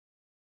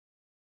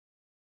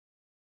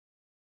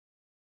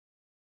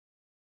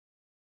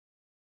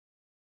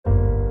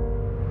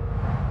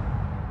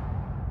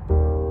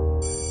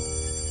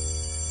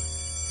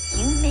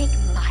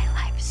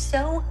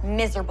so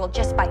miserable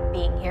just by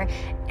being here,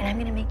 and I'm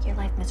gonna make your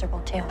life miserable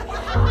too.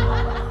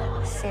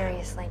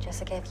 Seriously,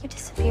 Jessica, if you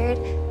disappeared,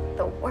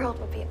 the world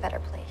would be a better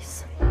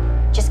place.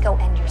 Just go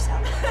end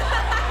yourself.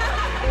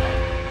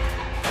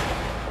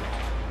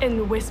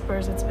 In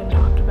whispers, it's been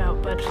talked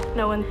about, but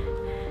no one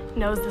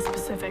knows the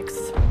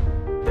specifics.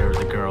 There was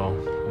a girl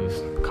who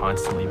was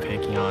constantly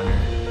picking on her.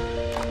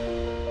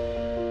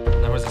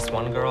 There was this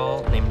one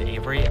girl named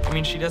Avery. I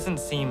mean, she doesn't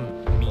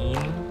seem mean,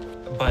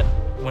 but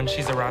when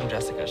she's around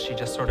Jessica, she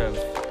just sort of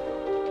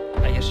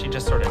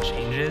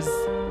changes.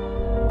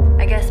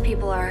 I guess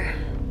people are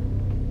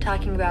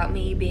talking about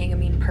me being a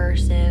mean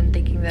person,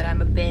 thinking that I'm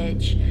a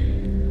bitch.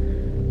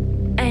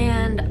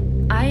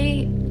 And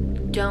I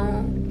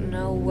don't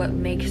know what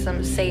makes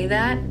them say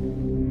that.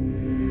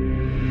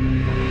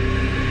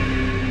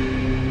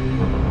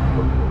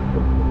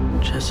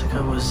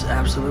 Jessica was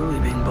absolutely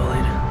being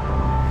bullied.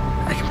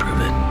 I can prove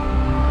it.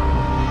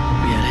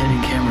 We had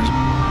hidden cameras.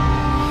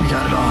 We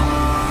got it all.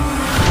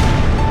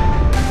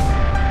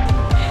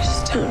 I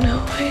just don't know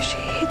why she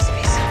hates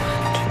me so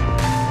much.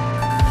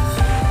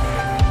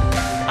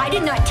 I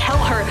did not tell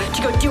her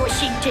to go do what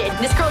she did.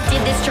 This girl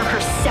did this to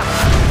herself.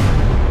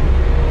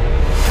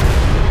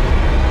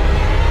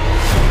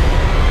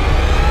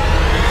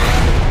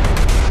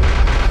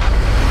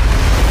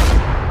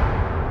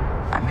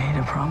 I made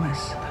a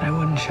promise that I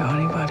wouldn't show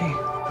anybody.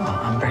 Well,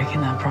 I'm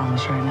breaking that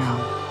promise right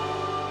now.